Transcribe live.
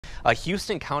A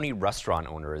Houston County restaurant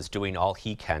owner is doing all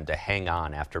he can to hang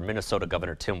on after Minnesota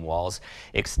Governor Tim Walz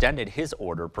extended his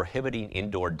order prohibiting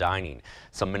indoor dining.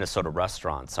 Some Minnesota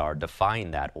restaurants are defying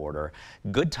that order.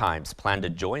 Good Times plan to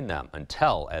join them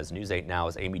until, as News 8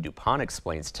 Now's Amy DuPont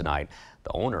explains tonight,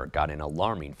 the owner got an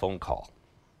alarming phone call.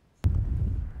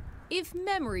 If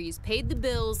memories paid the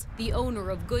bills, the owner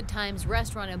of Good Times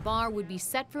Restaurant and Bar would be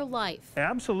set for life.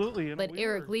 Absolutely. But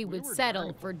Eric Lee would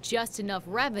settle for just enough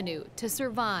revenue to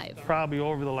survive. Probably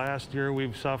over the last year,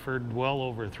 we've suffered well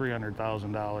over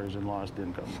 $300,000 in lost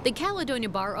income. The Caledonia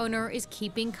bar owner is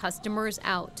keeping customers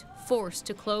out, forced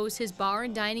to close his bar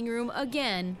and dining room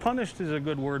again. Punished is a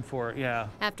good word for it, yeah.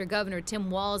 After Governor Tim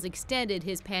Walz extended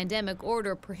his pandemic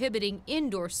order prohibiting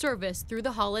indoor service through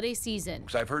the holiday season.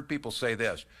 I've heard people say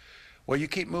this, well, you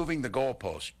keep moving the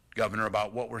goalposts, Governor,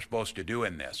 about what we're supposed to do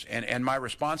in this. And my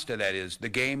response to that is the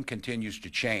game continues to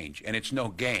change, and it's no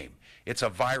game. It's a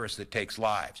virus that takes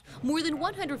lives. More than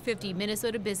 150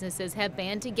 Minnesota businesses have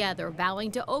band together,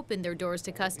 vowing to open their doors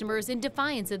to customers in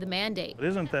defiance of the mandate. It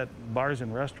isn't that bars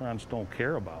and restaurants don't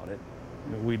care about it.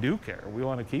 We do care. We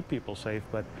want to keep people safe,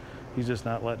 but he's just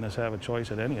not letting us have a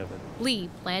choice at any of it.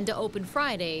 Lee planned to open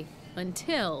Friday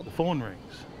until the phone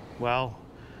rings. Well,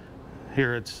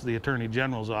 here it's the Attorney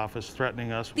General's office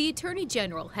threatening us. The Attorney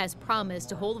General has promised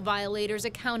to hold violators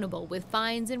accountable with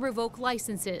fines and revoke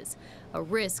licenses, a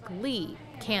risk Lee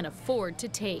can't afford to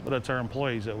take. But it's our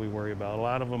employees that we worry about. A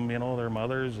lot of them, you know, they're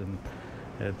mothers, and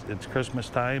it's Christmas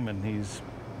time, and he's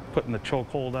putting the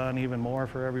chokehold on even more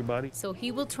for everybody. So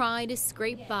he will try to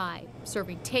scrape by,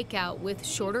 serving takeout with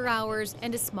shorter hours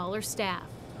and a smaller staff,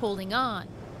 holding on.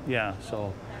 Yeah,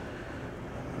 so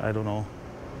I don't know.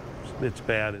 It's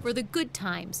bad. For the good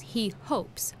times he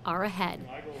hopes are ahead.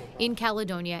 In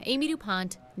Caledonia, Amy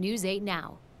DuPont, News 8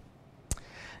 Now.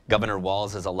 Governor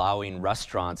Walz is allowing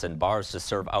restaurants and bars to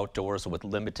serve outdoors with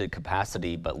limited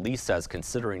capacity, but Lee says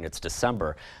considering it's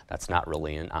December, that's not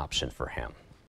really an option for him.